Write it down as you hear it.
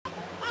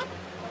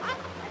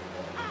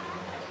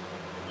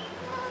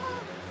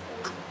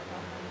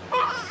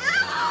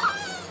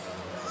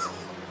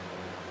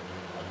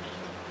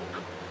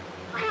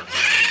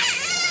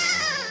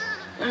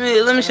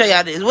let me show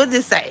y'all this. What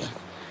this say?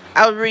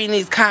 I was reading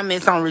these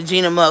comments on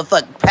Regina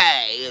motherfucking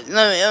page.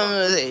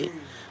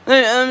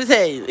 Let me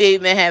tell you, we've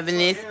been having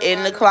this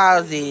in the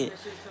closet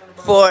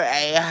for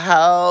a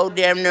whole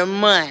damn near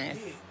month.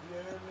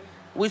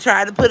 We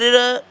tried to put it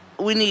up.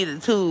 We need a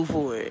tool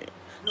for it.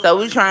 So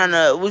we're trying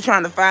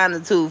to find a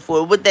tool for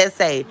it. What that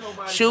say?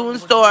 Shooting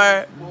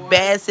star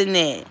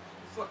bassinet.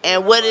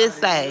 And what it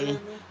say?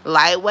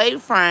 Lightweight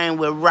frame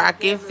with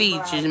rocking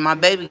features. My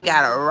baby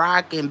got a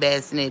rocking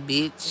bassinet,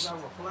 bitch.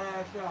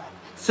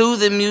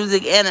 Soothing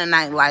music and a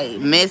nightlight.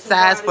 Mid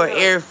size for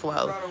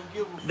airflow.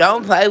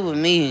 Don't play with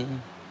me.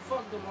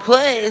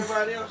 Plus,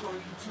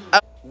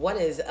 what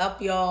is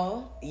up,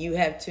 y'all? You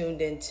have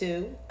tuned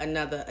into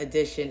another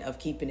edition of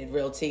Keeping It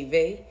Real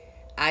TV.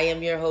 I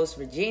am your host,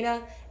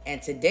 Regina,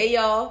 and today,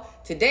 y'all,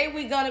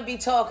 we're going to be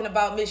talking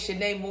about Miss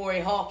Shanae Maury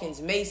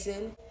Hawkins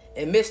Mason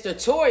and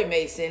Mr. Tory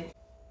Mason.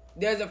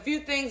 There's a few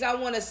things I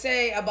want to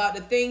say about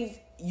the things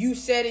you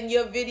said in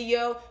your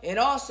video, and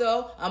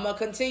also, I'm going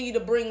to continue to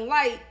bring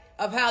light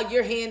of how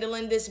you're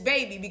handling this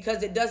baby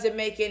because it doesn't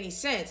make any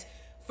sense.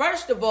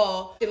 First of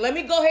all, let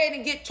me go ahead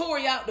and get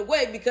Tory out the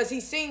way because he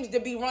seems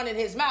to be running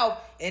his mouth,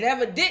 and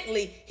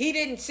evidently he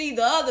didn't see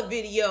the other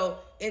video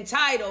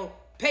entitled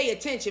Pay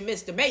Attention,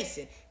 Mr.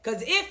 Mason.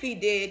 Because if he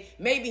did,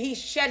 maybe he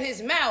shut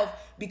his mouth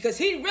because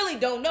he really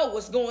don't know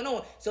what's going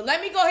on. So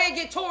let me go ahead and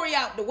get Tory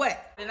out the way.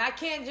 And I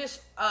can't just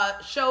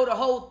show the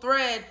whole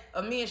thread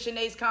of me and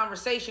Shanae's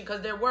conversation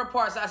because there were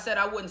parts I said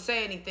I wouldn't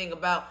say anything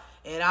about.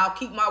 And I'll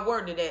keep my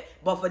word to that.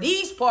 But for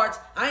these parts,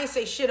 I ain't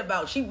say shit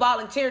about. She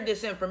volunteered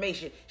this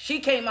information. She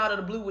came out of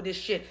the blue with this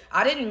shit.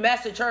 I didn't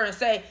message her and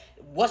say,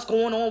 what's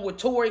going on with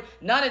Tory?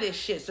 None of this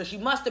shit. So she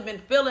must have been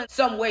feeling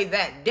some way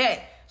that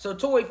day. So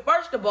Tory,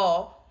 first of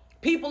all,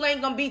 people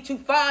ain't gonna be too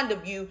fond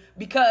of you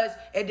because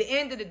at the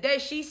end of the day,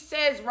 she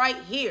says right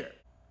here,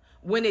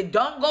 when it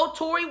don't go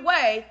Tory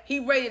way, he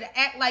ready to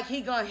act like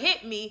he gonna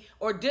hit me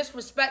or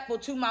disrespectful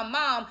to my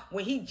mom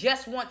when he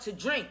just wants to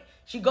drink.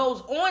 She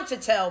goes on to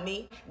tell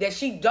me that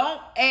she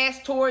don't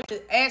ask Tory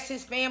to ask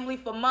his family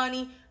for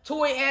money.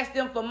 Tory asked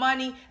them for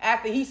money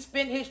after he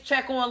spent his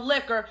check on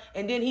liquor,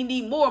 and then he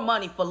need more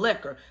money for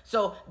liquor.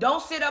 So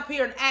don't sit up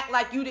here and act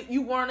like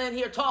you weren't in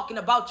here talking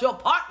about your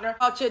partner,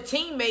 about your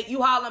teammate.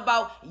 You hollering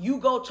about you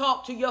go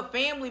talk to your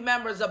family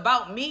members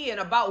about me and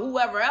about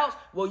whoever else.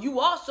 Well, you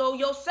also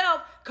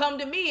yourself come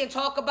to me and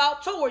talk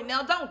about Tory.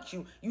 Now, don't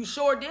you? You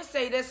sure did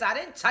say this. I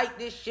didn't type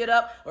this shit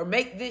up or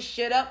make this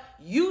shit up.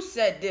 You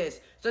said this.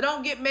 So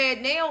don't get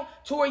mad now.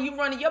 Tory, you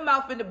running your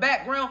mouth in the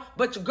background,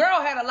 but your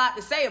girl had a lot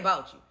to say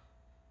about you,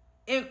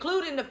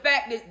 including the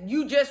fact that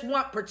you just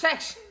want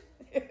protection.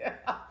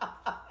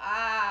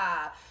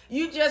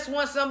 You just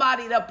want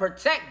somebody to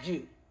protect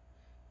you.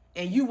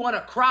 And you want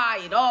to cry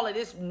and all of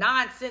this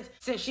nonsense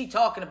since she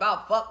talking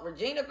about fuck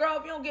Regina. Girl,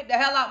 if you don't get the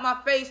hell out my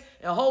face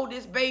and hold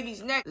this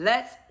baby's neck,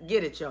 let's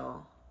get it,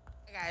 y'all.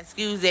 I gotta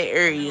excuse that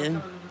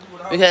area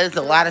because there's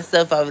a lot of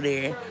stuff over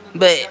there.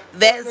 But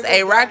that's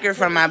a rocker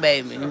for my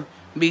baby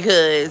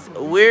because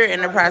we're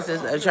in the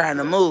process of trying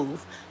to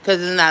move because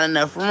there's not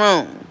enough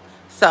room.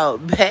 So,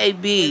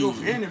 baby,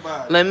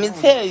 let me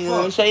tell you,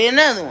 let me show you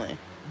another one.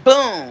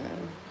 Boom.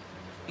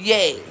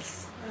 Yes.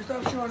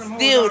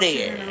 Still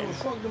there.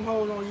 Fuck them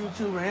hoes on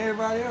YouTube and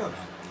everybody else.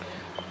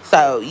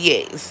 So,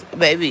 yes,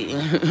 baby,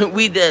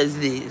 we does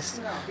this.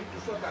 Beat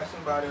the fuck out of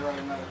somebody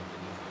right now.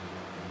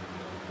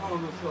 I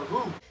don't know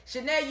who.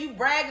 Shanae, you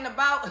bragging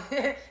about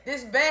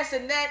this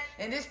bassinet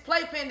and this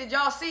playpen. Did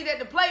y'all see that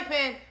the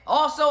playpen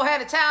also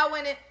had a towel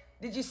in it?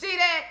 Did you see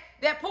that?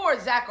 That poor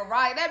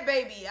Zachariah, that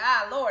baby,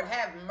 Lord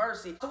have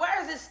mercy. So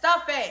where's his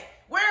stuff at?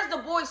 Where's the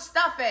boy's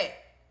stuff at?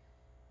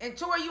 And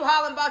Tory, you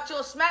hollering about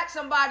you'll smack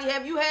somebody.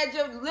 Have you had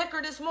your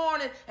liquor this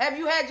morning? Have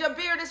you had your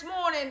beer this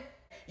morning?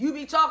 You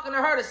be talking to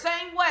her the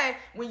same way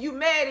when you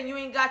mad and you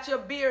ain't got your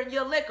beer and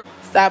your liquor.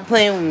 Stop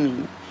playing with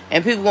me.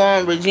 And people go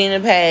on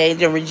Regina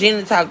page and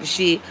Regina talking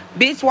shit.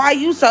 Bitch, why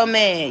you so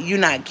mad? You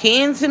not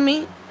kin to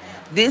me?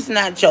 This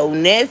not your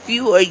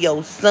nephew or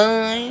your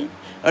son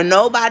or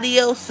nobody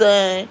else's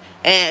son.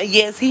 And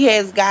yes, he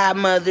has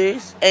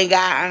godmothers and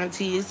god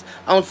aunties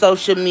on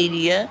social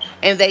media,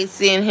 and they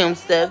send him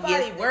stuff.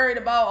 Nobody yes. worried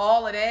about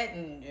all of that,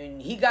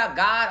 and he got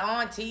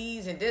god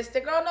aunties and this.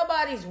 Girl,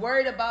 nobody's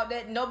worried about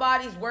that.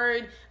 Nobody's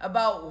worried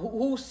about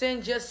who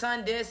sends your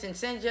son this and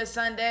sends your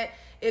son that.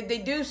 If they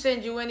do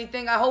send you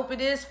anything, I hope it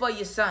is for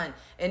your son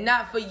and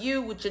not for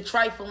you with your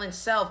trifling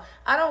self.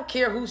 I don't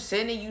care who's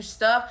sending you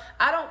stuff.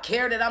 I don't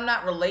care that I'm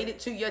not related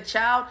to your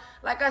child.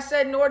 Like I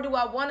said, nor do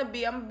I want to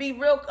be. I'm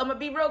gonna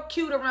be real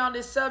cute around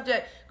this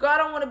subject. Girl, I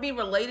don't want to be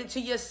related to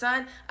your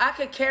son. I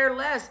could care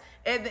less.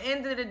 At the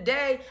end of the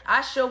day,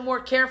 I show more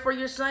care for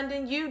your son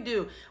than you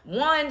do.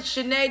 One,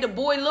 Shanae, the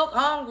boy look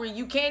hungry.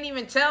 You can't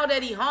even tell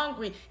that he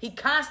hungry. He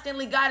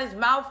constantly got his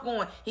mouth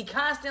going. He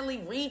constantly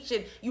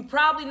reaching. You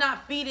probably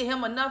not feeding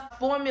him enough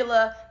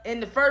formula in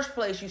the first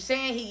place. You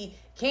saying he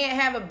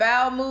can't have a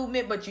bowel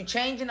movement, but you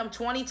changing them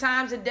 20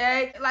 times a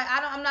day. Like,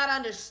 I'm not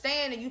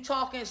understanding. You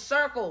talk in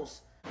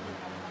circles.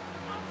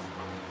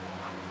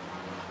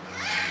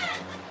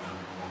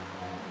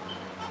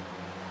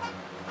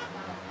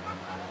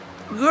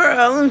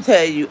 Girl, let me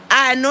tell you,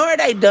 I ignore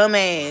they dumb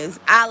ass.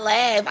 I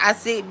laugh, I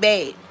sit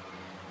back,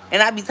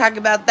 and I be talking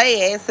about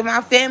they ass to my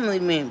family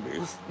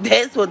members.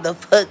 That's what the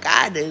fuck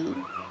I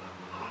do.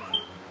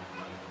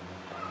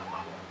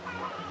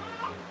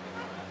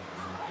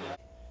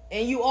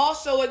 And you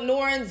also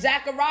ignoring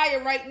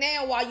Zachariah right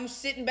now while you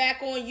sitting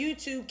back on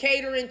YouTube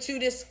catering to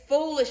this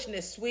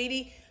foolishness,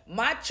 sweetie.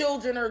 My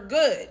children are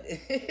good.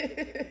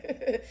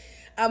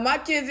 My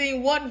kids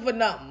ain't wanting for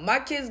nothing. My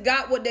kids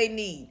got what they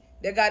need.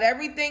 They got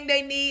everything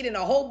they need and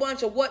a whole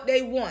bunch of what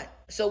they want.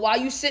 So while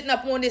you sitting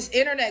up on this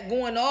internet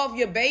going off,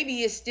 your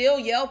baby is still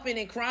yelping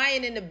and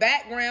crying in the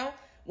background.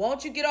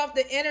 Won't you get off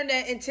the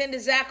internet and tend to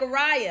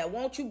Zachariah?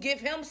 Won't you give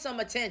him some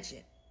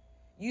attention?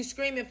 You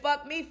screaming,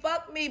 fuck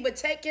me, but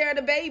take care of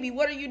the baby.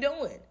 What are you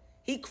doing?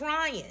 He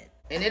crying.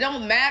 And it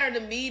don't matter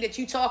to me that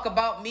you talk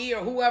about me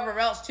or whoever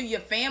else to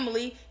your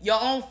family. Your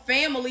own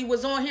family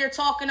was on here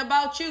talking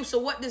about you. So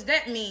what does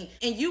that mean?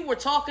 And you were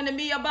talking to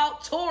me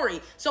about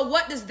Tori. So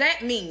what does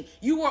that mean?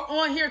 You were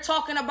on here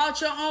talking about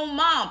your own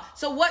mom.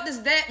 So what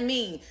does that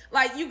mean?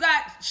 Like, you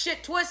got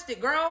shit twisted,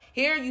 girl.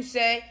 Here you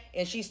say,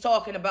 and she's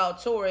talking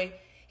about Tori,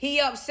 he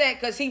upset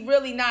because he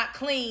really not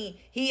clean.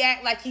 He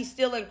act like he's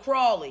still in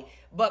Crawley.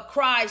 But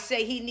cry,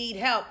 say he need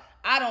help.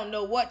 I don't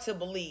know what to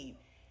believe.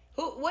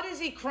 What is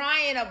he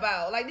crying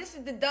about? Like, this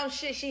is the dumb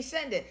shit she's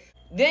sending.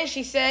 Then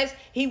she says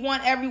he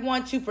want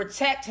everyone to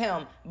protect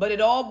him, but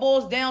it all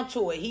boils down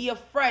to it. He a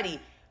Freddie,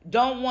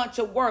 don't want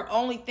to work.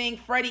 Only thing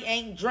Freddie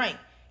ain't drink.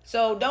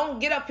 So don't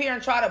get up here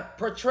and try to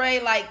portray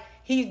like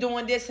he's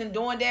doing this and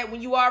doing that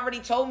when you already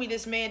told me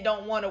this man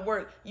don't want to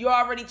work. You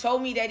already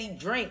told me that he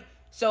drink.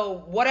 So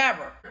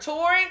whatever.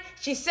 Tori,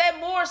 she said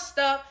more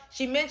stuff.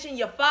 She mentioned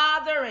your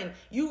father and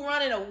you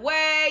running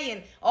away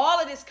and all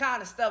of this kind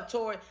of stuff,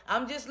 Tori.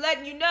 I'm just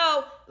letting you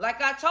know,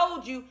 like I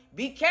told you,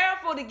 be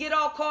careful to get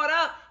all caught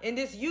up in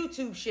this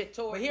YouTube shit,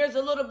 Tori. Here's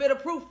a little bit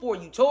of proof for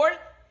you, Tori.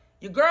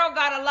 Your girl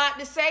got a lot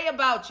to say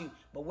about you,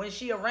 but when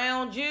she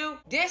around you,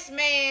 this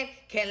man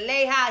can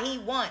lay how he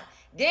want.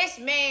 This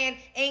man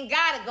ain't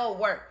gotta go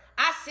work.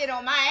 I sit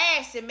on my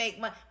ass and make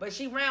money, but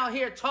she around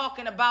here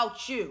talking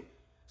about you.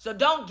 So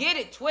don't get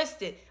it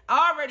twisted.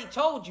 I already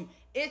told you,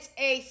 it's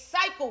a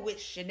cycle with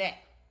Shanae.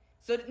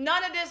 So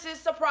none of this is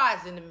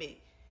surprising to me.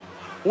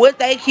 What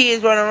they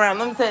kids running around,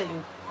 let me tell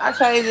you. I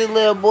changed this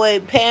little boy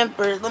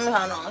Pampers. Let me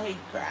hold on. He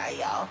cry,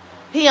 y'all.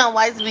 He don't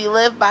like to be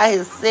left by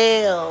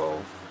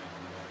himself.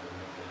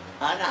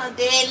 Hold on,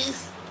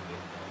 daddies.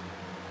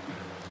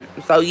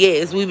 So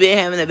yes, we been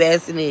having a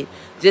bassinet.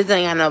 Just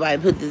ain't got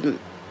nobody put this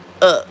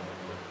up.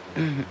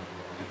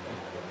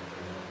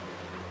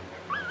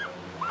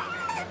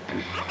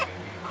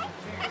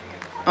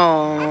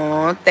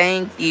 Oh,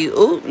 thank you.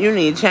 Ooh, you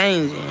need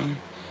changing.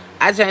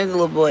 I change the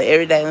little boy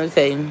every day. Let me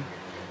tell you.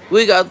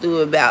 We go through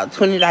about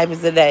 20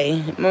 diapers a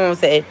day. Mom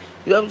said,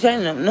 you ever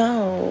change them?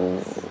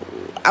 No.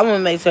 I want to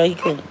make sure he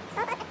clean.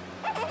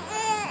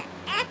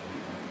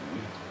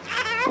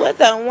 What's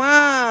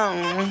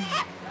wrong?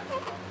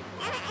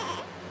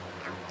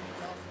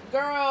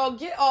 Girl,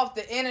 get off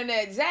the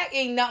internet. Zach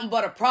ain't nothing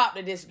but a prop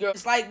to this girl.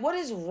 It's like, what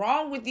is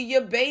wrong with you?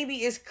 Your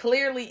baby is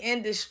clearly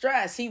in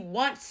distress. He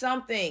wants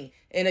something.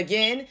 And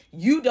again,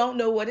 you don't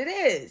know what it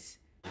is.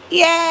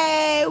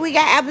 Yay, we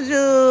got apple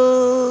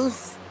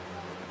juice.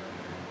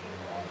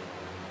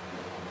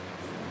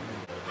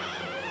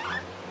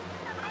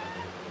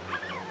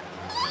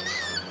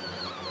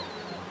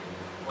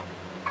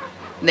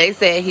 They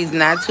said he's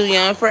not too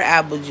young for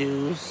apple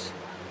juice.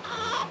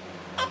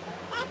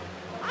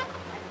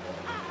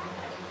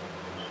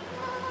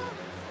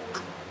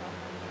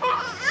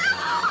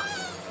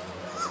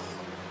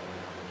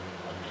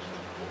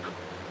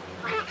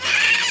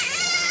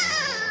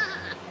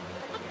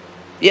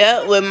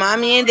 Yep, with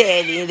mommy and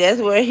daddy. That's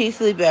where he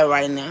sleep at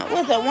right now.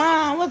 What's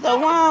wrong? What's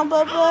wrong,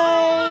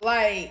 bubba?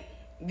 Like,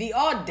 the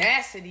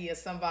audacity of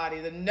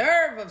somebody, the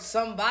nerve of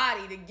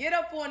somebody to get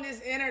up on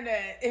this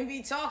internet and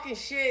be talking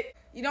shit.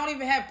 You don't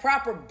even have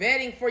proper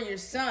bedding for your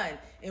son.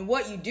 And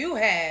what you do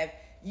have,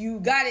 you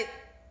got it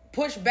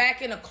pushed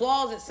back in a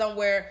closet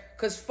somewhere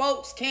because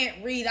folks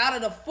can't read. Out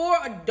of the 4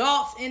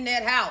 adults in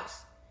that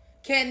house,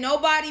 can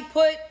nobody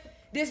put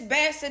this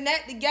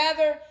bassinet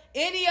together?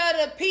 Any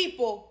other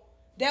people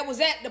that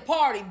was at the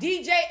party,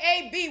 DJ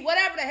AB,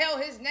 whatever the hell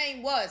his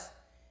name was,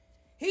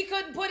 he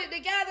couldn't put it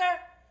together.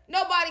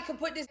 Nobody could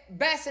put this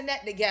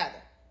bassinet together.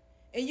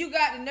 And you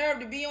got the nerve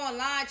to be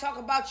online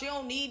talking about you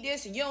don't need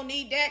this and you don't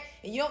need that.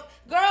 And you don't...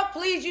 Girl,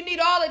 please, you need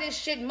all of this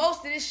shit.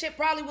 Most of this shit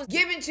probably was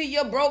given to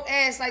your broke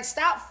ass. Like,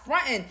 stop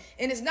fronting.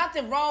 And there's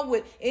nothing wrong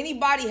with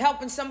anybody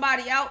helping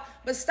somebody out.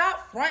 But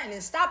stop fronting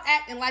and stop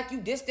acting like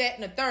you this, that,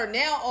 and the third.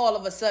 Now, all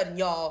of a sudden,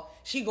 y'all,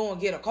 she gonna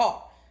get a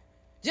car.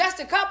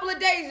 Just a couple of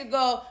days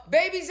ago,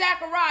 baby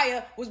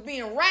Zachariah was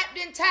being wrapped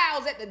in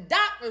towels at the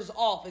doctor's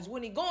office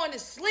when he going to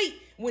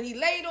sleep, when he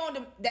laid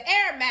on the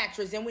air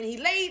mattress, and when he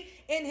laid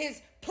in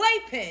his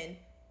playpen,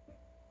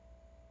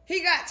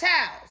 he got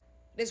towels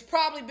that's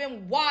probably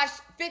been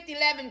washed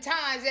 11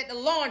 times at the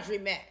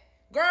laundromat.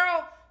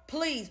 Girl,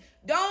 please,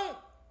 don't...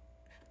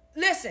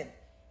 Listen,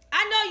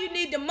 I know you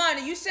need the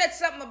money. You said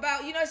something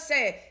about,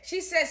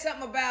 she said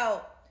something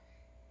about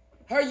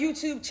her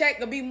YouTube check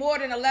will be more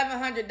than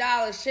 $1,100.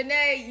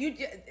 Shanae, you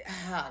just,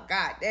 oh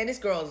God, damn, this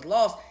girl's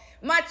lost.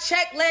 My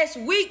check last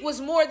week was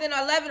more than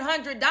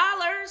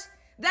 $1,100.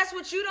 That's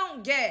what you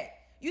don't get.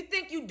 You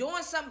think you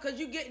doing something because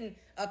you getting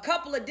a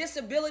couple of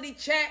disability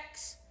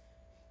checks,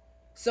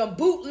 some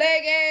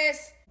bootleg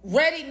ass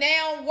ready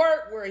now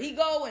work where he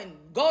go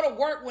to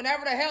work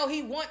whenever the hell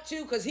he want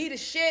to because he the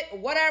shit or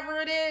whatever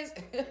it is.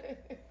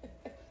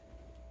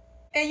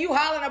 And you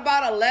hollering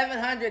about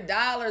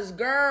 $1,100,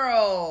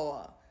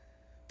 girl.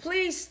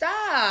 Please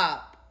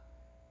stop.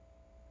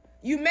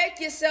 You make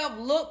yourself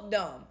look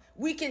dumb.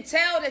 We can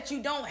tell that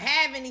you don't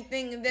have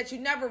anything and that you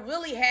never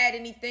really had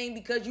anything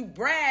because you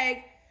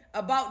brag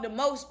about the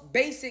most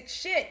basic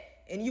shit.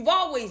 And you've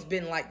always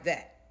been like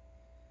that.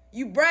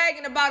 You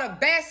bragging about a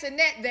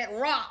bassinet that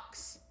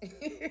rocks.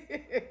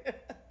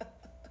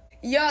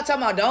 Y'all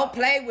talking about don't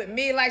play with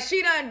me. Like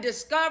she done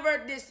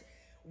discovered this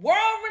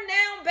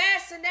world-renowned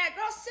bassinet.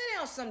 Girl, sit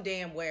down some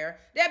damn where.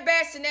 That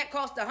bassinet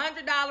cost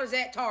 $100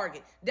 at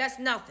Target. That's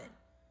nothing.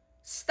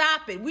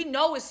 Stop it. We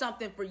know it's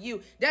something for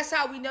you. That's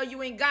how we know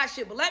you ain't got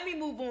shit. But let me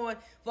move on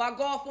before I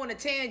go off on a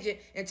tangent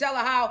and tell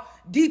her how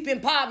deep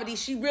in poverty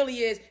she really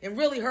is and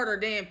really hurt her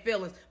damn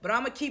feelings. But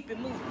I'm going to keep it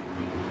moving.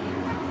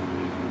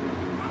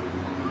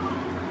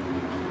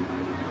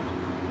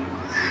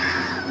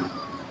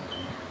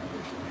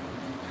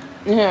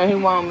 Yeah, he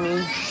want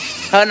me.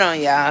 Hold on,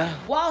 y'all.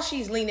 While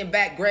she's leaning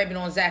back, grabbing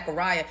on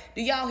Zachariah,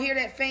 do y'all hear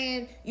that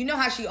fan? You know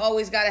how she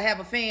always got to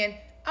have a fan?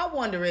 I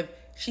wonder if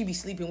she be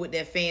sleeping with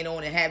that fan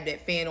on and have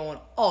that fan on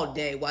all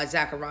day while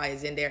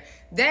Zachariah's in there.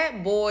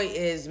 That boy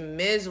is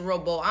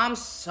miserable. I'm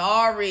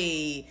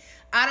sorry.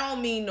 I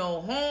don't mean no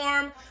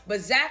harm,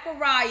 but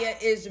Zachariah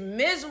is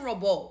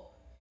miserable.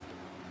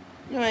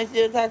 You might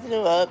still talk to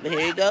them up. Here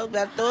he goes.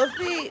 About to throw a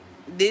fit.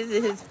 This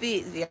is his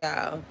fits,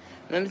 y'all.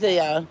 Let me tell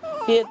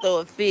y'all. He'll throw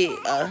a fit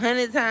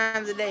 100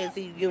 times a day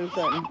until you give him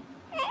something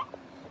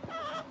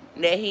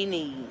that he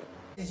needs.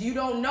 You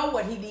don't know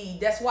what he needs.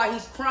 That's why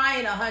he's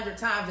crying 100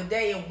 times a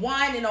day and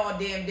whining all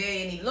damn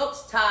day, and he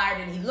looks tired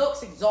and he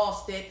looks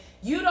exhausted.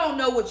 You don't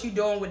know what you're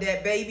doing with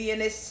that baby,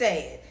 and it's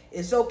sad.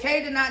 It's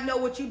okay to not know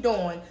what you're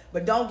doing,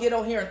 but don't get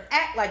on here and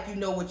act like you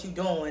know what you're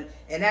doing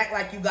and act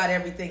like you got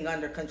everything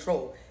under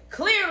control.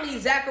 Clearly,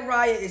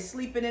 Zachariah is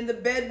sleeping in the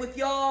bed with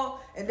y'all,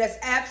 and that's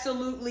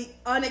absolutely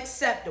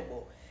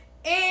unacceptable.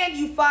 And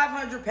you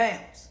 500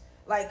 pounds.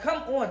 Like,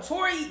 come on.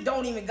 Tori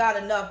don't even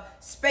got enough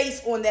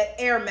space on that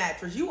air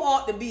mattress. You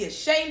ought to be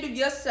ashamed of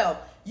yourself.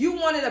 You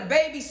wanted a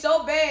baby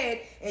so bad,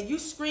 and you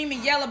scream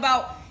and yell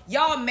about,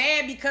 y'all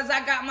mad because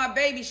I got my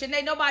baby.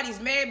 Shanae, nobody's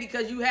mad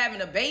because you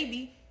having a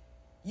baby.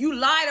 You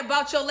lied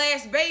about your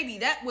last baby.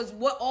 That was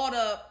what all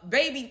the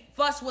baby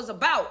fuss was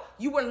about.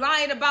 You were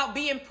lying about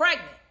being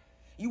pregnant.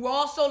 You were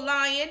also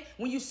lying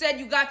when you said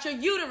you got your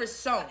uterus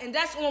sewn. And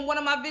that's on one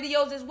of my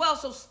videos as well,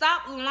 so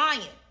stop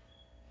lying.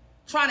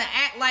 Trying to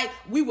act like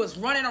we was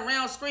running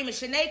around screaming,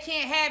 Shanae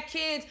can't have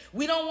kids.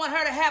 We don't want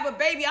her to have a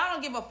baby. I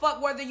don't give a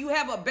fuck whether you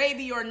have a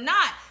baby or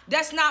not.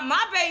 That's not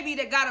my baby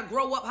that got to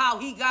grow up how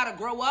he got to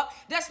grow up.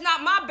 That's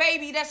not my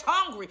baby that's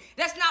hungry.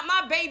 That's not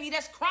my baby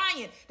that's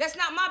crying. That's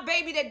not my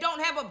baby that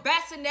don't have a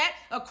bassinet,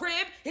 a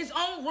crib, his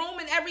own room,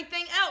 and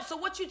everything else. So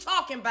what you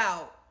talking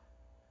about?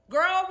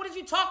 Girl, what are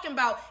you talking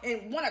about?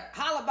 And want to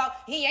holler about,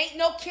 he ain't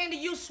no kin to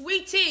you,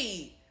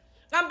 sweetie.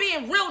 I'm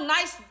being real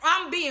nice.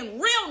 I'm being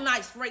real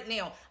nice right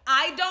now.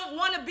 I don't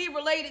want to be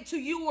related to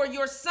you or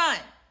your son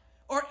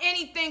or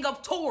anything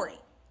of Tori.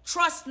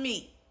 Trust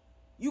me.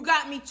 You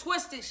got me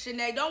twisted,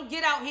 Shanae. Don't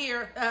get out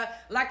here,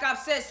 like I've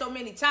said so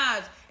many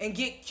times, and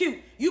get cute.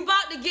 You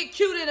about to get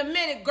cute in a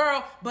minute,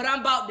 girl, but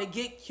I'm about to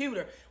get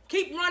cuter.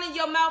 Keep running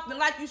your mouth, and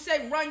like you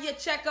say, run your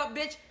checkup,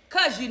 bitch,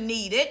 because you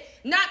need it.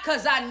 Not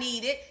because I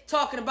need it,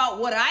 talking about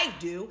what I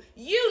do.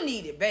 You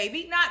need it,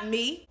 baby, not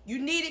me. You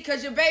need it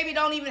because your baby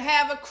don't even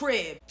have a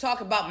crib.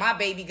 Talk about my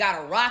baby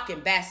got a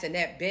rockin'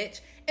 bassinet, bitch.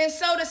 And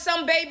so does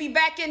some baby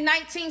back in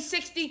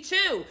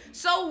 1962.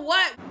 So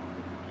what?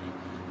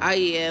 Oh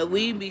yeah,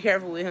 we be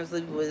careful with him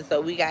sleeping with us.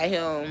 So we got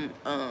him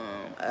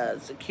a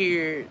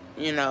secured,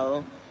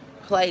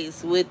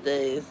 place with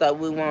us, so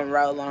we won't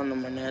roll on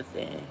them or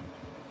nothing.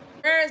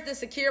 Where is the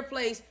secure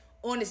place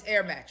on this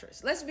air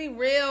mattress? Let's be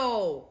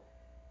real.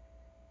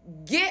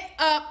 Get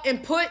up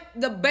and put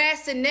the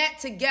bassinet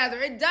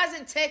together. It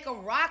doesn't take a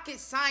rocket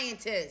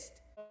scientist.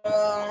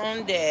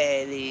 Oh,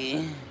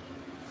 daddy.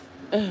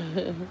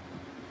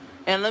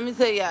 And let me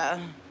tell y'all.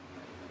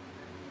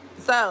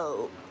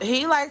 So,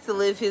 he likes to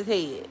lift his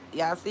head.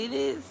 Y'all see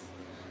this?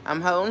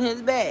 I'm holding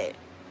his back.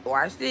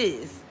 Watch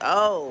this.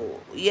 Oh,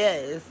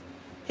 yes.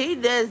 He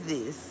does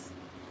this.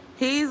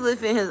 He's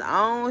lifting his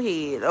own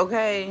head,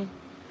 okay?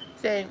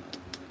 Say.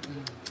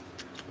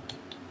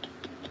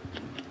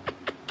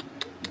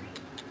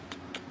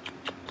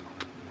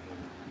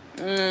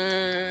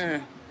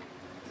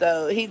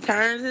 So, he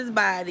turns his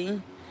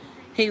body.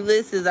 He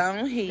lifts his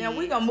own head. Now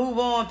we gonna move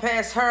on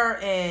past her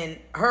and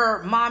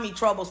her mommy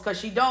troubles because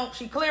she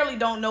clearly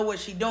don't know what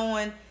she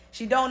doing.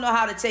 She don't know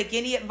how to take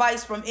any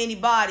advice from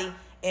anybody.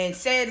 And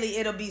sadly,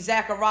 it'll be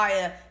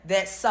Zachariah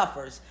that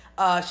suffers.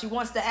 She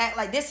wants to act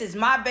like this is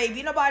my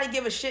baby. Nobody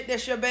give a shit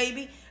that's your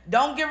baby.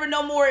 Don't give her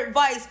no more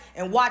advice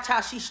and watch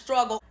how she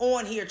struggle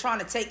on here trying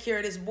to take care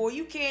of this boy.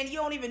 You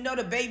don't even know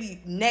the baby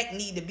neck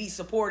need to be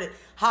supported,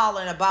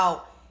 hollering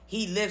about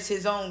he lifts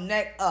his own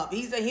neck up.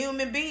 He's a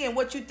human being.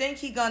 What you think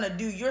he gonna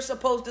do? You're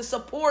supposed to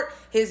support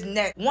his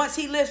neck. Once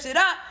he lifts it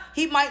up,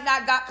 he might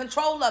not got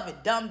control of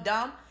it,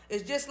 dumb.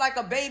 It's just like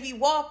a baby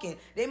walking.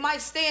 They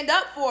might stand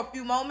up for a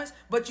few moments,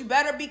 but you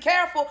better be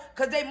careful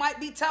because they might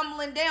be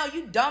tumbling down.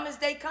 You dumb as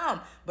they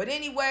come. But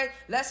anyway,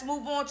 let's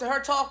move on to her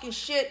talking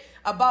shit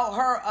about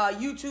her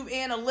YouTube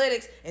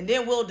analytics, and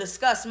then we'll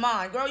discuss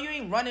mine. Girl, you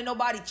ain't running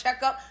nobody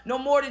checkup no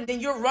more than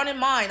you're running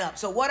mine up.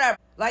 So whatever.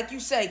 Like you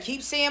say,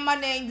 keep saying my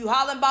name. You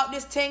hollering about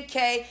this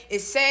 10K.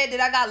 It's sad that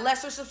I got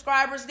lesser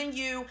subscribers than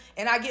you,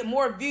 and I get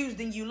more views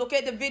than you. Look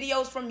at the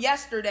videos from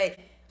yesterday.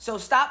 So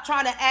stop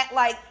trying to act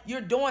like you're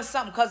doing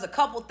something because a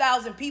couple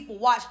thousand people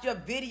watched your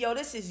video.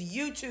 This is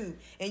YouTube,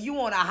 and you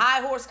on a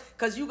high horse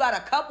because you got a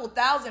couple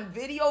thousand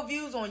video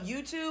views on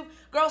YouTube.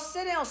 Girl,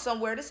 sit down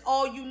somewhere. That's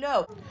all you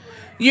know.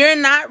 You're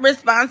not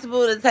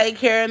responsible to take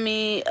care of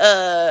me,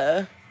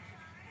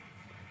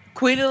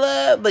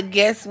 Quidala, but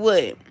guess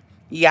what?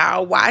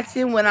 Y'all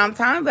watching what I'm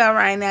talking about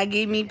right now.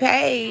 Get me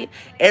paid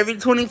every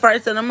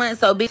 21st of the month,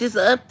 so bitches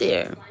up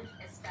there.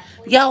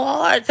 Y'all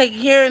are taking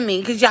care of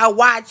me because y'all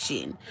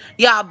watching.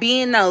 Y'all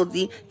being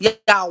nosy.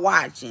 Y'all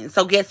watching.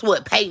 So guess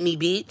what? Pay me,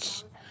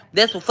 bitch.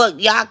 That's what fuck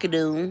y'all can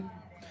do.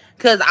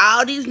 Because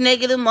all these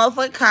negative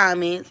motherfucking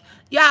comments,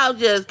 y'all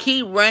just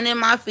keep running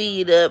my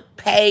feed up.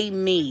 Pay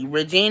me.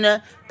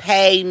 Regina,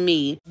 pay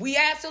me. We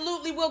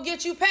absolutely will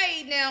get you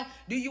paid now.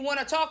 Do you want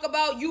to talk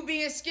about you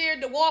being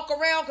scared to walk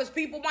around because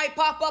people might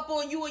pop up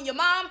on you and your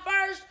mom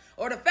first?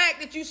 Or the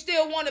fact that you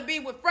still want to be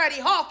with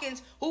Freddie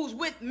Hawkins, who's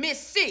with Miss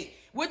C?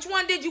 Which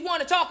one did you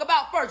want to talk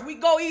about first? We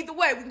go either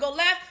way. We can go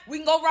left, we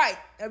can go right.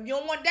 If you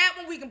don't want that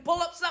one, we can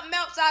pull up something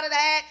else out of the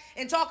hat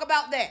and talk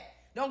about that.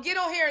 Don't get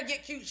on here and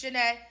get cute,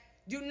 Shanae.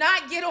 Do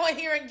not get on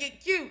here and get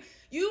cute.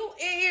 You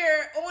in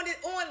here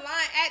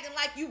online acting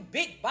like you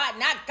big body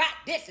and I got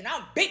this and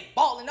I'm big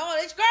balling all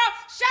this. Girl,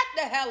 shut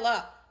the hell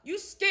up. You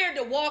scared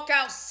to walk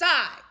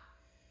outside.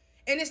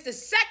 And it's the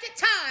second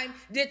time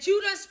that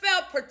you done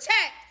spelled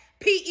protect,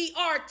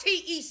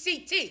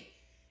 P-E-R-T-E-C-T.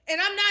 And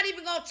I'm not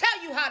even going to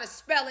tell you how to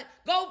spell it.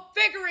 Go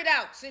figure it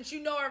out since you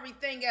know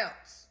everything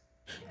else.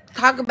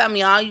 Talk about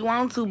me all you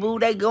want to, boo.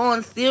 They go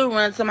and still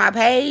run to my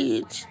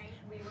page.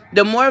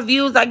 The more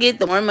views I get,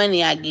 the more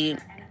money I get.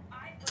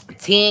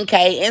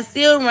 10K and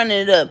still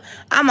running it up.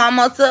 I'm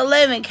almost to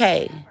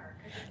 11K.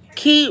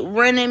 Keep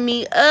running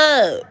me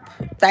up.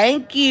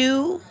 Thank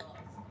you.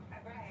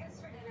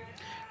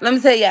 Let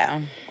me tell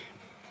y'all.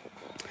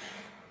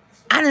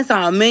 I done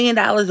saw $1 million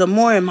or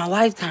more in my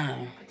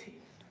lifetime.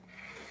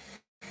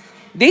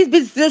 These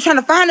bitches still trying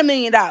to find $1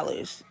 million.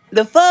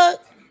 The fuck?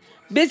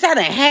 Bitch, I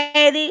done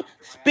had it,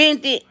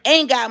 spent it,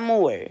 ain't got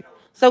more.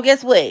 So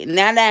guess what?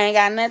 Now that I ain't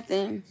got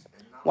nothing,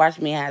 watch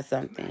me have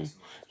something.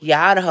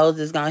 Y'all the hoes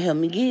is gonna help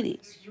me get it.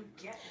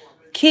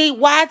 Keep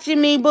watching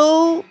me,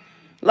 boo.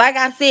 Like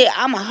I said,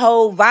 I'm a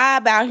whole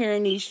vibe out here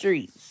in these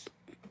streets.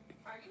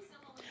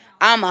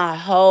 I'm a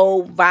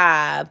whole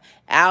vibe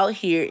out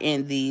here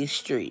in these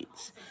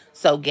streets.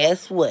 So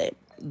guess what?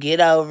 Get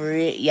over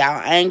it.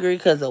 Y'all angry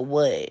because of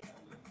what?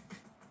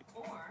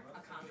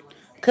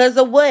 Because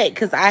of what?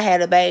 Because I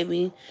had a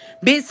baby.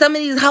 Bitch, some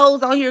of these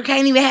hoes on here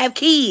can't even have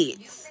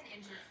kids.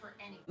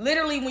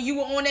 Literally, when you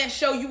were on that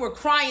show, you were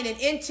crying and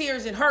in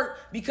tears and hurt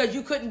because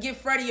you couldn't give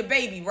Freddie a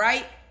baby,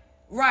 right?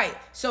 Right.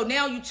 So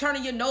now you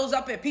turning your nose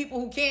up at people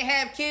who can't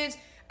have kids.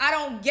 I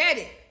don't get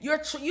it. You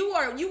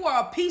are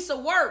a piece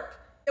of work.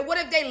 And what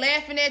if they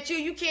laughing at you?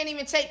 You can't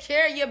even take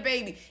care of your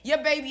baby.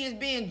 Your baby is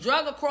being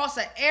drug across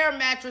an air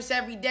mattress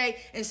every day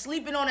and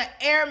sleeping on an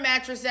air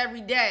mattress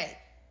every day.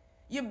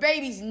 Your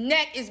baby's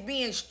neck is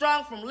being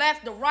strung from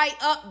left to right,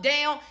 up,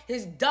 down.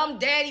 His dumb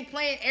daddy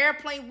playing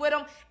airplane with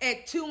him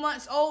at 2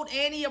 months old,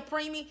 and he a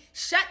preemie.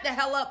 Shut the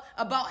hell up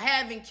about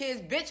having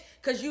kids, bitch,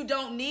 because you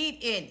don't need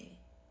any.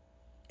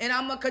 And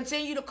I'm going to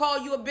continue to call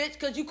you a bitch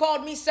because you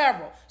called me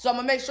several. So I'm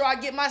going to make sure I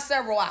get my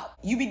several out.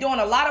 You be doing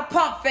a lot of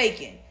pump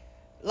faking.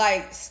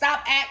 Like,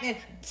 stop acting.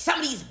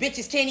 Some of these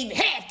bitches can't even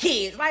have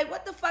kids. Like,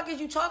 what the fuck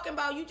is you talking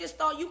about? You just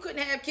thought you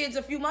couldn't have kids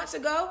a few months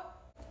ago?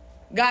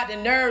 Got the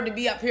nerve to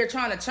be up here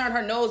trying to turn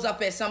her nose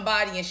up at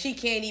somebody and she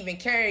can't even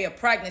carry a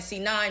pregnancy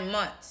 9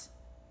 months.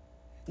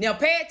 Now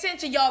pay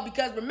attention, y'all,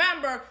 because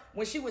remember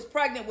when she was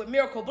pregnant with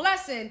Miracle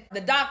Blessing, the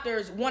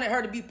doctors wanted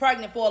her to be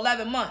pregnant for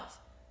 11 months.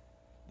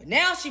 But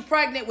now she's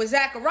pregnant with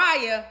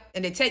Zachariah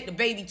and they take the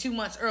baby 2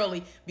 months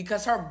early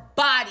because her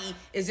body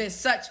is in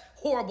such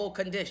horrible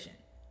condition.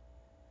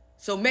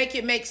 So make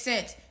it make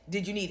sense.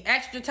 Did you need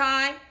extra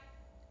time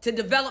to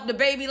develop the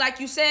baby like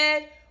you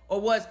said? Or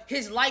was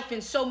his life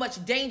in so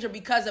much danger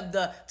because of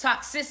the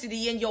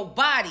toxicity in your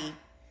body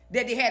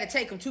that they had to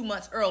take him 2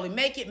 months early.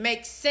 Make it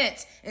make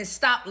sense and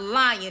stop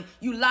lying.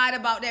 You lied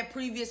about that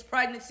previous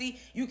pregnancy.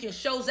 You can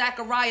show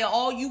Zachariah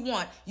all you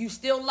want. You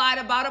still lied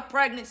about a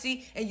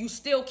pregnancy, and you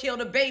still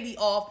killed a baby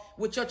off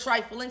with your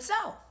trifling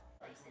self.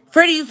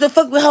 Freddie used to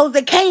fuck with hoes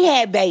that can't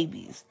have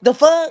babies. The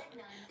fuck?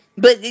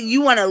 But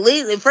you want to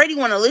listen, Freddie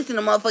want to listen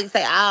to motherfuckers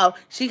say, oh,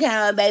 she can't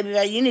have a baby,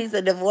 right? You need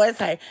to divorce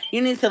her.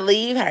 You need to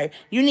leave her.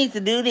 You need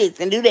to do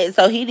this and do that.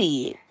 So he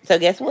did. So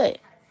guess what?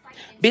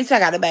 Bitch, I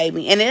got a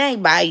baby. And it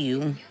ain't by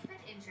you.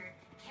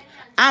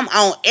 I'm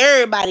on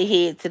everybody's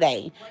head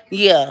today.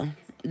 Yeah.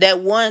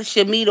 That one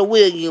Shamita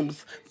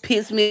Williams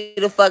pissed me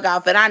the fuck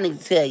off, and I need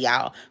to tell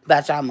y'all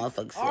about y'all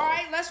motherfuckers. All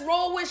right, let's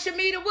roll with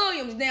Shamita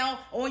Williams. Now,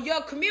 on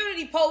your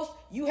community post,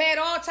 you had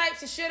all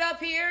types of shit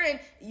up here, and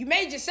you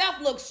made yourself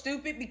look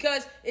stupid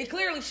because it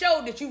clearly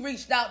showed that you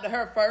reached out to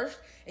her first,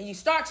 and you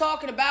start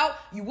talking about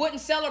you wouldn't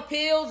sell her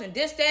pills and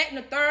this, that, and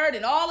the third,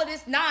 and all of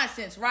this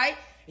nonsense, right?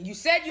 And you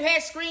said you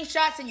had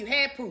screenshots and you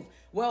had proof.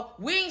 Well,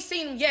 we ain't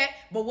seen them yet,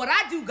 but what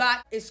I do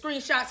got is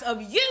screenshots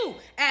of you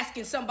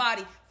asking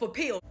somebody for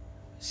pills.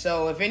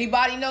 So if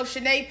anybody knows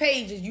Shanae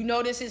Pages, you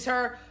know this is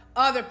her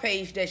other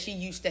page that she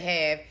used to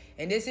have.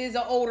 And this is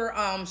an older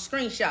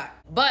screenshot.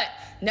 But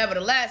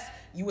nevertheless,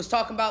 you was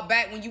talking about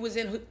back when you was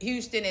in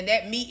Houston and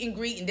that meet and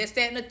greet and this,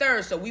 that, and the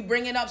third. So we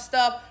bringing up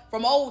stuff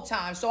from old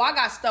times. So I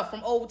got stuff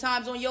from old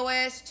times on your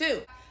ass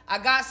too. I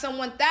got some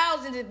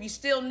 1,000 if you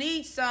still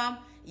need some.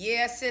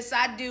 Yeah, sis,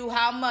 I do.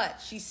 How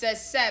much? She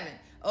says 7.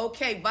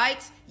 Okay,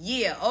 Vikes?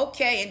 Yeah,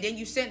 okay. And then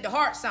you sent the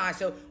heart sign.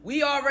 So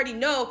we already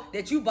know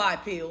that you buy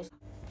pills.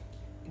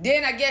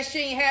 Then I guess she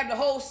ain't have the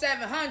whole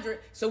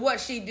 700. So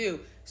what she do?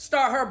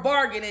 Start her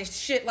bargain and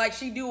shit like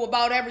she do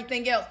about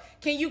everything else.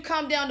 Can you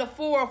come down to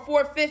 4 or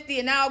 450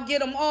 and I'll get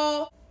them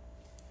all?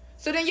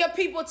 So then your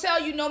people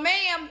tell you, no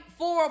ma'am,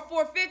 4 or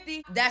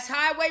 450, that's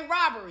highway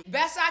robbery.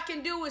 Best I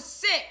can do is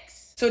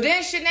 6. So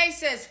then Shanae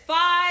says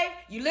 5.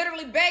 You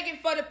literally begging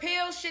for the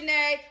pills,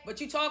 Shanae,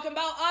 but you talking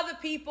about other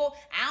people.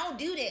 I don't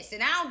do this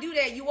and I don't do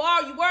that. You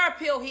were a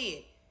pill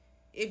head.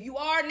 If you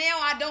are now,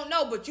 I don't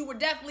know, but you were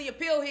definitely a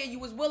pill head. You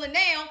was willing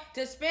now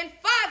to spend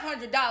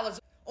 $500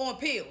 on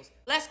pills.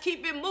 Let's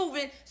keep it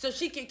moving so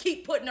she can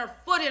keep putting her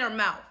foot in her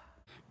mouth.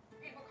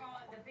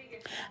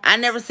 I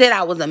never said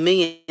I was a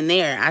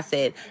millionaire. I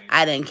said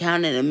I done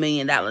counted $1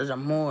 million or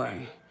more.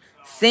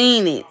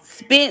 Seen it,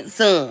 spent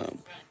some,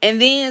 and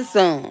then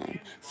some.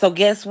 So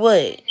guess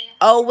what?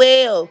 Oh,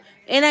 well,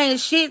 it ain't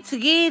shit to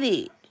get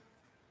it.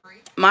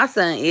 My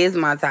son is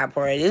my top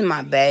priority. It's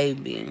my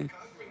baby.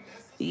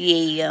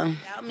 Yeah.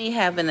 Without me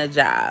having a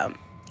job,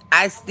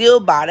 I still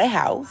bought a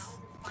house.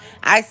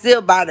 I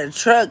still bought a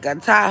truck, a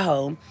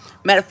Tahoe.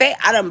 Matter of fact,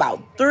 I done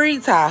bought 3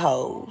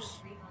 Tahoes.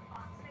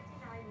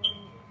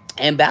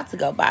 And about to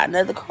go buy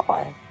another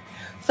car.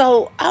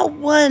 So I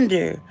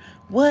wonder,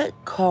 what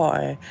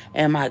car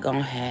am I going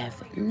to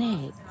have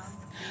next?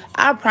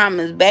 I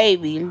promised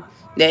baby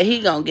that he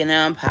going to get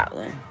an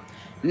Impala.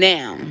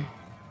 Now,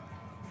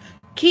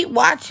 keep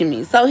watching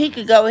me so he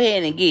could go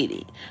ahead and get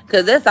it.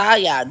 Because that's all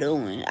y'all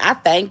doing. I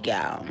thank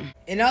y'all.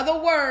 In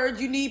other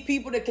words, you need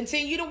people to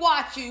continue to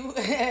watch you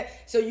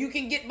so you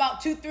can get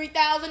about $2,000,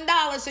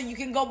 $3,000 so you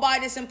can go buy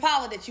this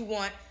Impala that you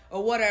want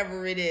or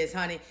whatever it is,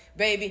 honey.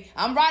 Baby,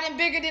 I'm riding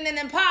bigger than an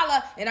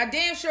Impala, and I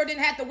damn sure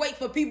didn't have to wait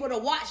for people to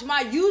watch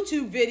my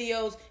YouTube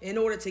videos in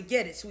order to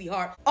get it,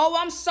 sweetheart. Oh,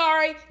 I'm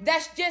sorry.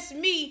 That's just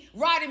me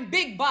riding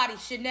big body,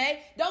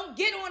 Shanae. Don't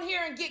get on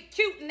here and get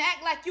cute and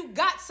act like you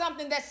got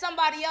something that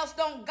somebody else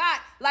don't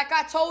got. Like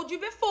I told you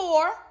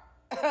before,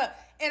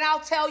 and I'll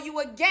tell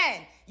you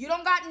again. You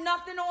don't got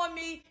nothing on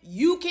me.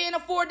 You can't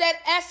afford that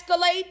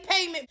Escalade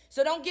payment.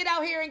 So don't get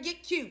out here and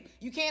get cute.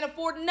 You can't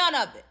afford none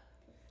of it.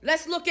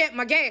 Let's look at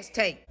my gas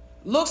tank.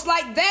 Looks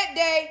like that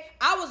day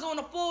I was on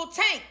a full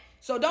tank.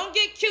 So don't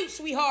get cute,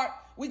 sweetheart.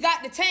 We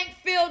got the tank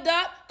filled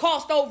up,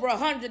 cost over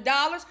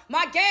 $100.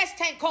 My gas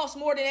tank cost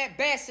more than that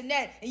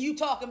bassinet, and you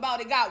talking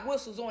about it got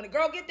whistles on it.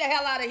 Girl, get the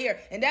hell out of here.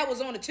 And that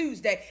was on a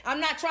Tuesday. I'm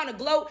not trying to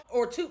gloat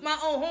or toot my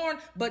own horn,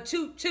 but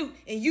toot.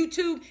 And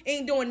YouTube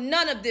ain't doing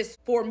none of this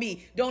for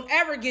me. Don't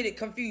ever get it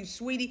confused,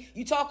 sweetie.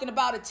 You talking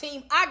about a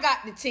team. I got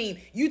the team.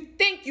 You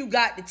think you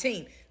got the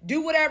team.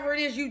 Do whatever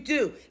it is you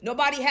do.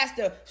 Nobody has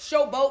to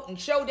showboat and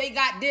show they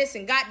got this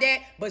and got that.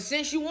 But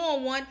since you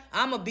on one,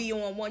 I'm going to be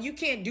on one. You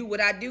can't do what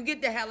I do. Get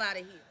the hell out of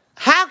here.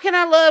 How can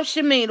I love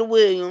Shamita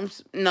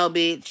Williams? No,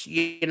 bitch,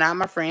 you're not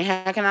my friend.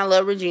 How can I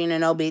love Regina?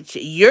 No, bitch,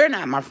 you're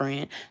not my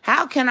friend.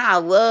 How can I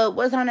love,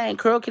 what's her name,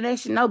 Curl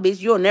Connection? No,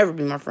 bitch, you'll never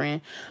be my friend.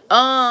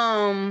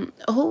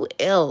 Who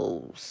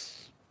else?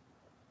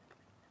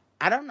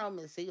 I don't know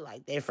Miss C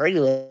like that.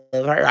 Freddie love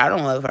her. I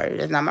don't love her.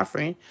 That's not my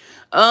friend.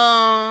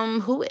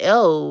 Who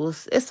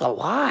else? It's a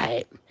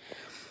lot.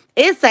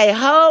 It's a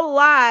whole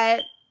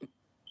lot.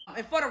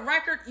 And for the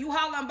record, you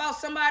hollering about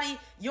somebody,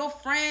 your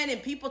friend,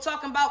 and people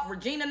talking about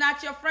Regina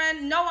not your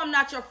friend. No, I'm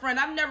not your friend.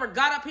 I've never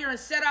got up here and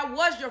said I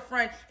was your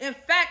friend. In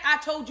fact, I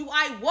told you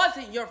I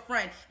wasn't your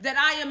friend, that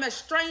I am a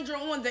stranger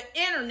on the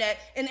internet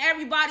and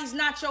everybody's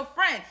not your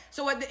friend.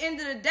 So at the end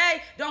of the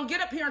day, don't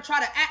get up here and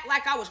try to act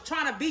like I was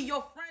trying to be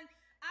your friend.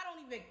 I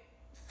don't even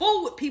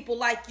fool with people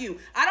like you.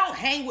 I don't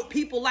hang with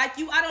people like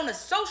you. I don't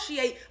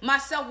associate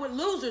myself with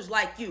losers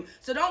like you.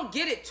 So don't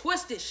get it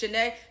twisted,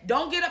 Shanae.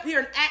 Don't get up here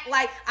and act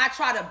like I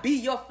try to be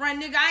your friend,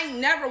 nigga. I ain't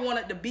never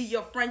wanted to be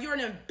your friend. You're an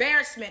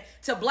embarrassment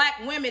to black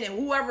women and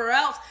whoever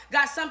else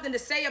got something to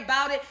say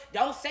about it.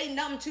 Don't say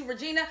nothing to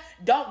Regina.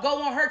 Don't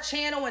go on her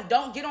channel and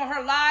don't get on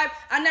her live.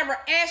 I never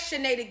asked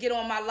Shanae to get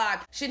on my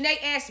live.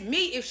 Shanae asked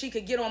me if she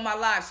could get on my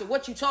live. So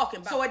what you talking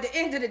about? So at the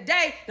end of the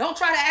day, don't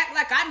try to act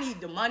like I need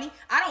the money.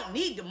 I don't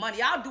need the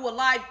money. I'll do a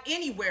live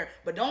anywhere.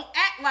 But don't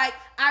act like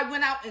I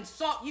went out and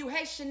sought you.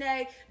 Hey,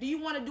 Shanae, do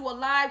you want to do a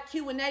live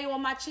Q&A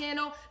on my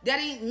channel? That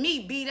ain't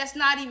me, B. That's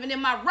not even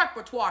in my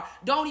repertoire.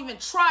 Don't even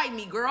try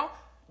me, girl.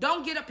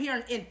 Don't get up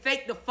here and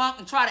fake the funk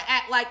and try to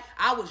act like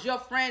I was your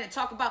friend and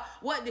talk about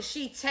what did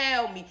she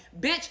tell me.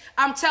 Bitch,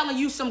 I'm telling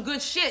you some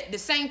good shit. The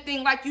same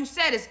thing like you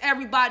said as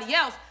everybody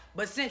else.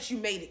 But since you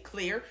made it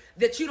clear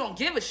that you don't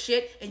give a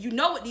shit and you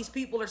know what these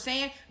people are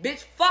saying,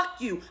 bitch,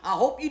 fuck you. I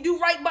hope you do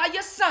right by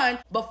your son.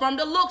 But from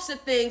the looks of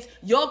things,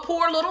 your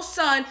poor little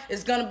son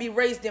is going to be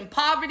raised in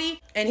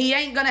poverty and he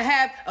ain't going to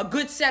have a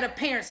good set of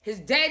parents. His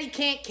daddy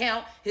can't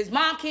count. His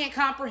mom can't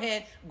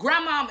comprehend.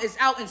 Grandma is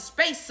out in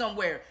space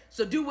somewhere.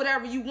 So do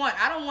whatever you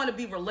want. I don't want to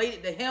be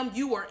related to him,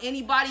 you, or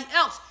anybody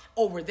else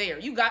over there.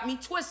 You got me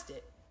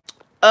twisted.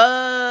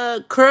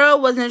 Curl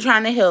wasn't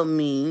trying to help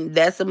me.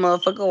 That's a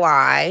motherfucker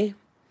lie.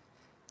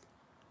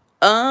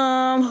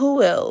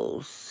 Who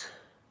else?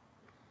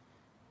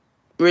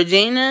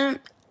 Regina,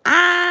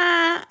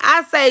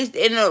 I say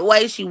in a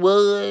way she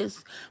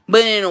was,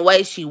 but in a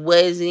way she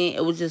wasn't.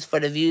 It was just for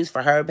the views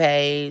for her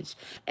page.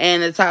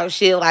 And to talk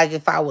shit like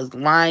if I was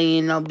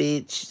lying, no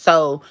bitch.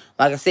 So,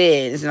 like I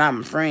said, it's not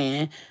my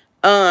friend.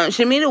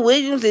 Shamita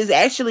Williams is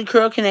actually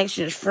Curl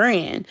Connection's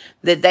friend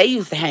that they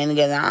used to hang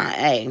together on.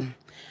 Hey,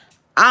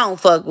 I don't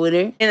fuck with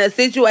her. In a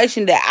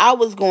situation that I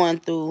was going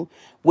through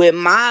with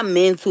my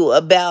mental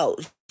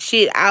about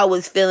shit I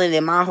was feeling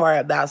in my heart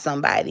about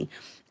somebody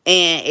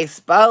and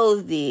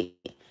exposed it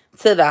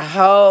to the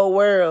whole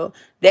world,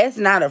 that's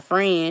not a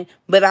friend.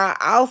 But I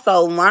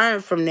also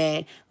learned from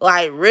that,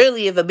 like,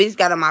 really, if a bitch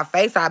got on my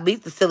face, I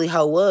beat the silly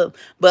hoe up.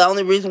 But the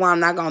only reason why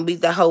I'm not gonna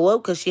beat the hoe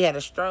up because she had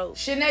a stroke.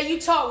 Shanae,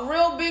 you talk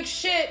real big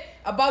shit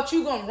about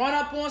you gonna run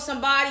up on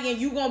somebody and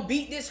you gonna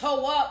beat this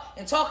hoe up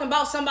and talking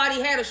about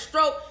somebody had a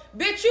stroke.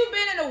 Bitch, you've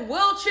been in a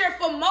wheelchair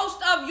for most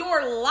of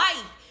your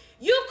life.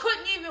 You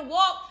couldn't even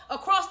walk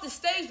across the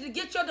stage to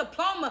get your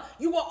diploma.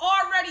 You were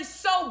already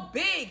so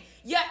big.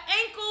 Your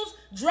ankles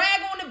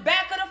drag on the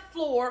back of the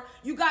floor.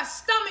 You got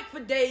stomach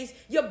for days.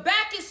 Your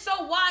back is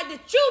so wide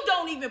that you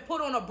don't even put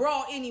on a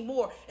bra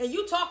anymore. And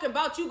you talking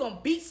about you gonna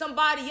beat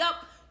somebody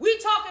up? We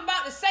talking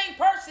about the same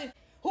person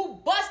who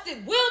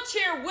busted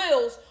wheelchair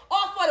wheels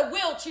off of the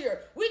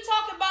wheelchair. We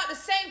talking about the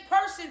same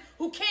person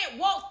who can't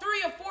walk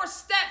 3 or 4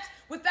 steps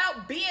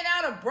without being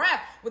out of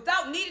breath,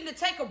 without needing to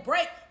take a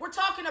break. We're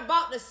talking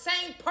about the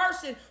same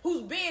person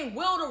who's being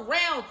wheeled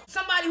around,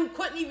 somebody who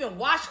couldn't even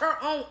wash her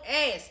own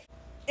ass.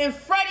 And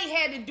Freddie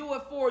had to do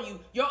it for you.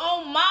 Your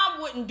own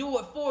mom wouldn't do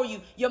it for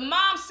you. Your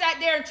mom sat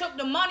there and took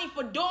the money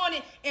for doing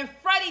it, and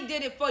Freddie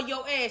did it for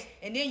your ass.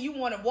 And then you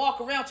want to walk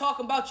around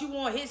talking about you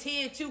on his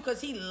head too because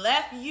he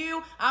left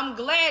you? I'm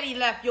glad he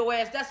left your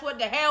ass. That's what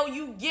the hell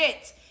you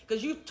get.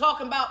 Because you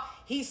talking about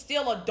he's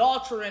still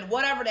adultering,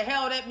 whatever the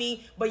hell that means,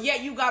 but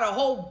yet you got a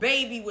whole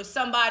baby with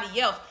somebody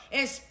else.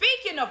 And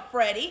speaking of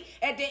Freddie,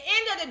 at the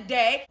end of the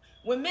day,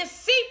 when Miss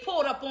C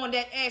pulled up on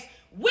that ass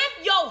with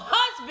your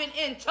husband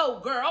in tow,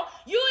 girl,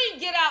 you ain't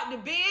get out the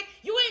bed.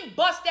 You ain't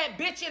bust that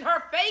bitch in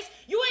her face.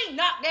 You ain't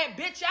knock that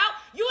bitch out.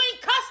 You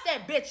ain't cuss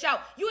that bitch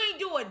out. You ain't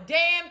do a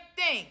damn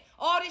thing.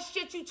 All this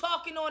shit you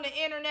talking on the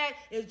internet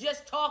is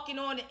just talking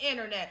on the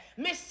internet.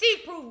 Miss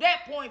C proved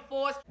that point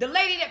for us. The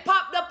lady that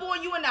popped up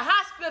on you in the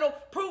hospital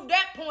proved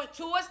that point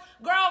to us.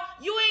 Girl,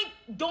 you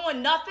ain't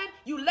doing nothing.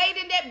 You laid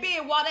in that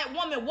bed while that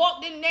woman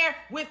walked in there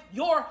with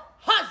your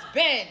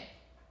husband.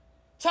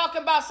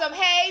 Talking about some,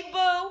 hey,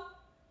 boo.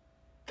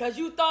 Because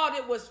you thought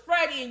it was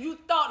Freddie and you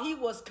thought he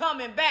was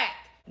coming back.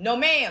 No,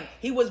 ma'am.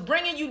 He was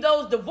bringing you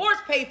those divorce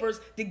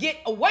papers to get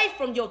away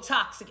from your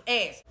toxic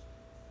ass.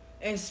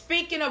 And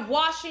speaking of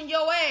washing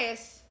your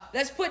ass,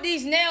 let's put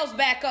these nails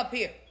back up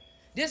here.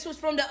 This was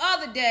from the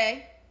other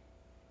day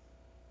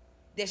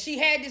that she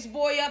had this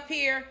boy up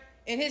here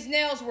and his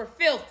nails were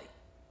filthy.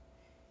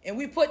 And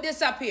we put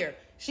this up here.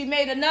 She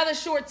made another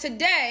short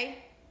today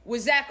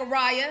with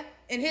Zachariah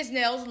and his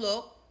nails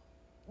look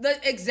the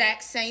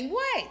exact same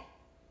way.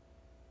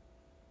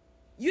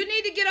 You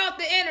need to get off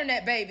the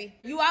internet, baby.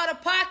 You out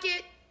of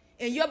pocket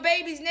and your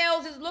baby's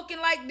nails is looking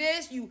like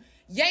this. You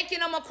yanking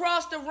them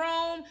across the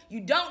room.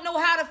 You don't know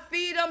how to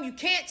feed them. You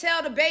can't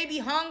tell the baby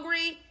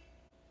hungry.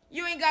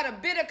 You ain't got a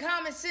bit of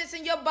common sense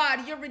in your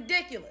body. You're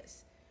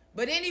ridiculous.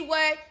 But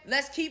anyway,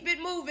 let's keep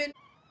it moving.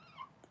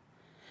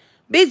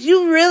 Bitch,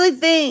 you really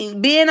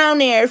think being on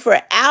there for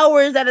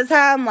hours at a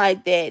time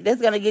like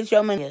that's going to get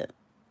your money up?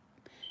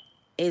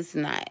 It's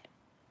not.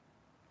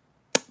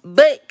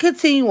 But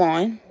continue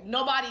on.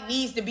 Nobody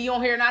needs to be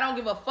on here, and I don't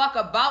give a fuck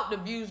about the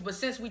views. But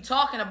since we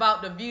talking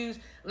about the views,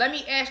 let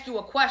me ask you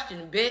a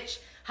question, bitch.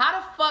 How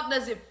the fuck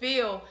does it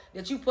feel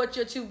that you put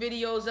your 2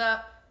 videos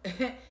up?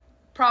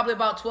 Probably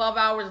about 12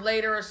 hours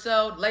later or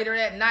so, later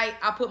that night,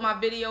 I put my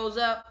videos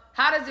up.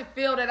 How does it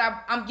feel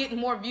that I'm getting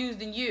more views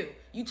than you?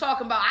 You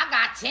talking about, I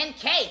got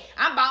 10K.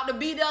 I'm about to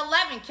be to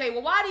 11K.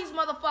 Well, why these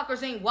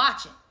motherfuckers ain't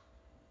watching?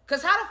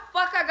 Because how the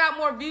fuck I got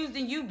more views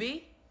than you,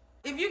 B?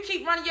 If you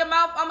keep running your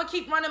mouth, I'm going to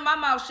keep running my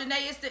mouth,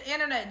 Shanae. It's the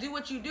internet. Do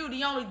what you do.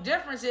 The only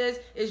difference is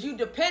you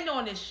depend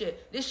on this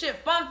shit. This shit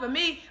fun for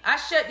me. I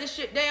shut this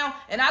shit down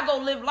and I go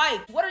live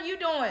life. What are you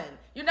doing?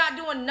 You're not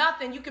doing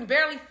nothing. You can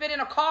barely fit in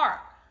a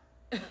car.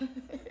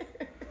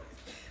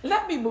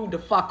 Let me move the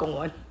fuck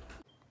on.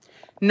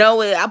 No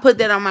way, I put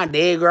that on my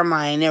dead grandma.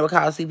 I ain't never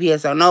called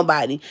CPS on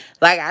nobody.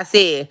 Like I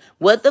said,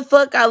 what the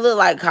fuck I look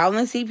like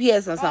calling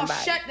CPS on somebody?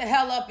 Oh, shut the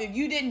hell up. If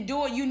you didn't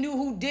do it, you knew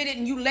who did it,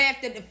 and you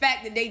laughed at the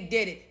fact that they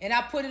did it. And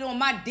I put it on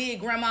my dead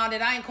grandma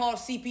that I ain't called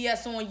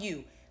CPS on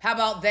you. How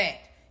about that?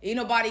 Ain't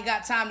nobody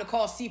got time to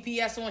call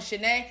CPS on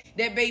Shanae.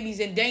 That baby's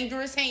in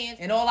dangerous hands,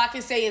 and all I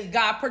can say is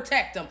God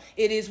protect them.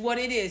 It is what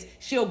it is.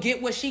 She'll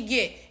get what she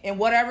get, and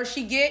whatever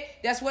she get,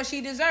 that's what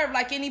she deserves,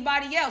 like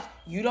anybody else.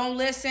 You don't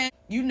listen.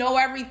 You know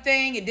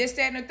everything, and this,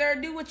 that, and the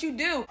third. Do what you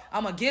do.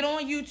 I'm going to get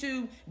on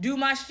YouTube, do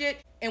my shit,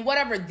 and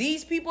whatever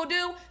these people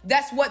do,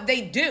 that's what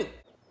they do.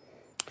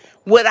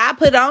 What I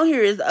put on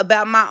here is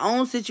about my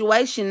own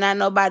situation, not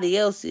nobody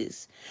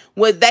else's.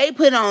 What they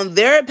put on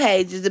their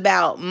page is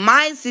about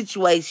my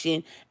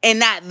situation and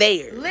not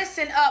theirs.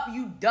 Listen up,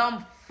 you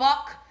dumb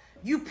fuck.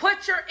 You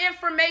put your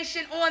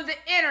information on the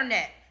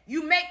internet.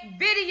 You make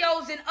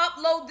videos and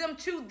upload them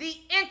to the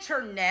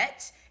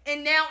internet,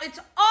 and now it's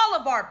all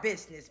of our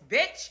business,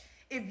 bitch.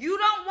 If you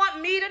don't want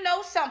me to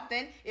know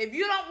something, if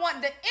you don't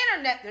want the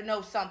internet to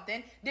know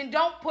something, then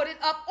don't put it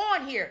up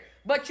on here.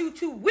 But you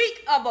too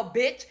weak of a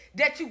bitch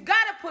that you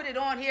gotta put it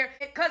on here,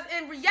 because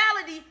in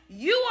reality,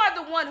 you are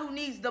the one who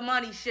needs the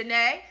money,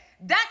 Shanae.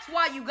 That's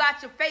why you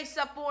got your face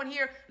up on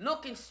here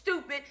looking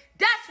stupid.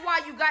 That's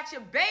why you got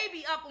your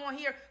baby up on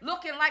here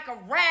looking like a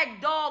rag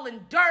doll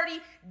and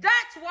dirty.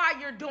 That's why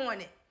you're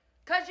doing it.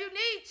 Because you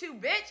need to,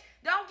 bitch.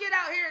 Don't get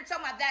out here and tell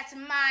me that's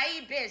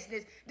my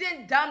business.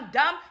 Then dumb,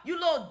 you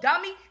little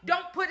dummy,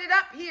 don't put it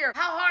up here.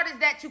 How hard is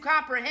that to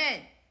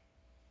comprehend?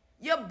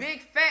 Your big,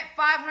 fat,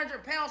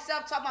 500-pound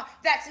self talking about,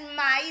 that's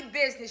my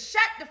business.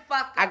 Shut the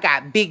fuck up. I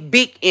got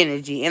big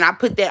energy, and I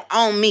put that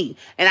on me.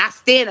 And I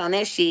stand on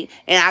that shit.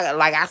 And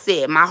like I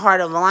said, my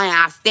heart of a lion,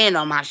 I stand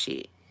on my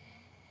shit.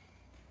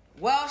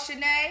 Well,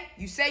 Shanae,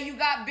 you say you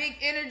got big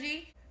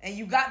energy, and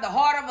you got the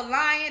heart of a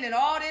lion and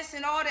all this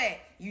and all that.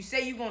 You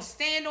say you're going to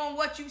stand on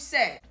what you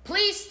said.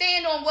 Please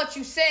stand on what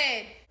you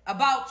said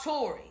about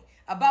Tory,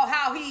 about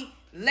how he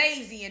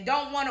lazy and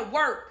don't want to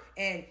work.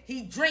 And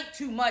he drink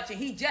too much, and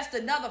he just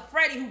another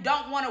Freddie who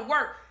don't want to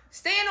work.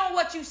 Stand on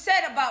what you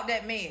said about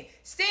that man.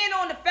 Stand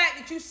on the fact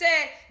that you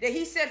said that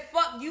he said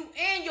fuck you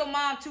and your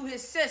mom to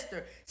his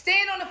sister.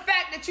 Stand on the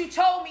fact that you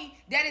told me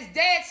that his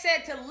dad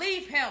said to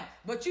leave him,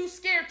 but you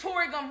scared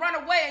Tory gonna run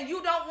away and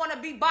you don't want to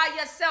be by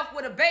yourself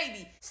with a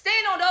baby.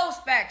 Stand on those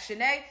facts,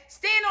 Shanae.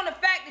 Stand on the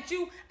fact that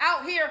you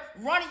out here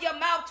running your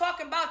mouth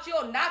talking about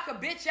you'll knock a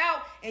bitch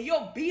out and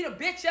you'll beat a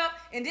bitch up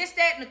and this,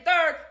 that, and the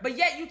third, but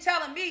yet you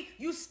telling me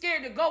you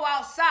scared to go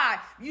outside.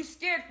 You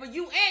scared for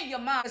you and your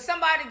mom.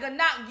 Somebody gonna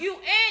knock you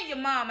and your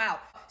mom out.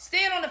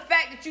 Stand on the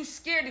fact that you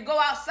scared to go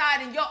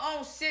outside in your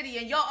own city,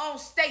 in your own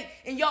state,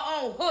 in your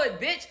own hood,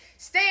 bitch.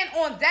 Stand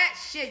on that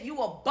shit.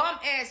 You a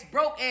bum-ass,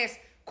 broke-ass,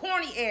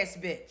 corny-ass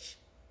bitch.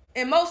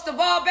 And most of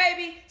all,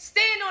 baby,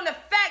 stand on the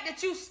fact that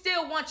you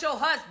still want your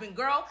husband,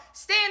 girl.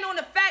 Stand on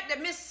the fact that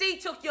Miss C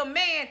took your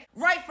man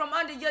right from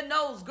under your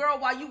nose, girl,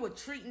 while you were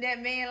treating that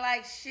man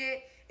like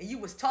shit and you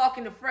was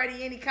talking to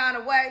Freddie any kind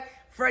of way.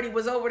 Freddie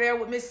was over there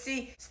with Miss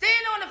C.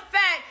 Stand on the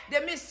fact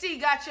that Miss C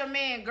got your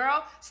man,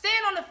 girl.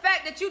 Stand on the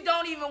fact that you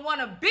don't even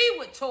want to be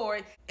with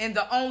Tory. And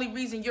the only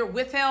reason you're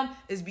with him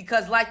is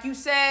because, like you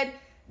said,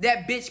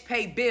 that bitch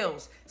pay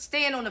bills.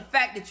 Stand on the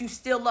fact that you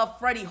still love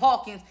Freddie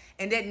Hawkins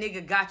and that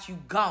nigga got you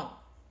gone.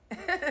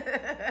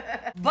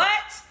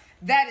 But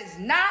that is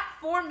not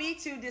for me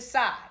to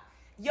decide.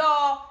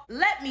 Y'all,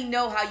 let me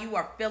know how you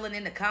are feeling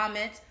in the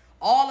comments.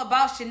 All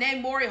about Shanae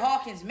Maury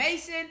Hawkins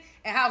Mason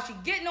and how she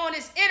getting on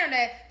this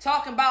internet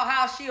talking about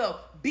how she'll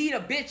beat a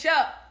bitch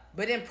up,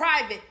 but in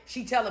private,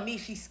 she telling me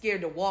she's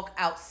scared to walk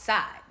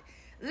outside.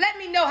 Let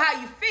me know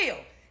how you feel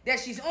that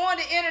she's on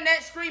the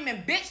internet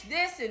screaming bitch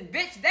this and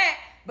bitch that,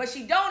 but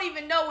she don't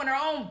even know when her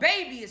own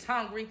baby is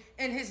hungry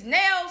and his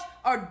nails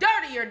are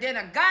dirtier than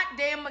a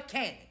goddamn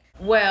mechanic.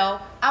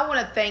 Well, I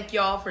want to thank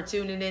y'all for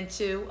tuning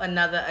into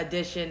another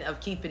edition of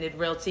Keeping It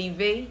Real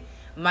TV.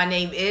 My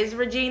name is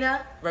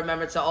Regina.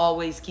 Remember to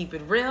always keep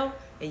it real,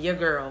 and your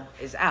girl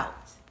is out.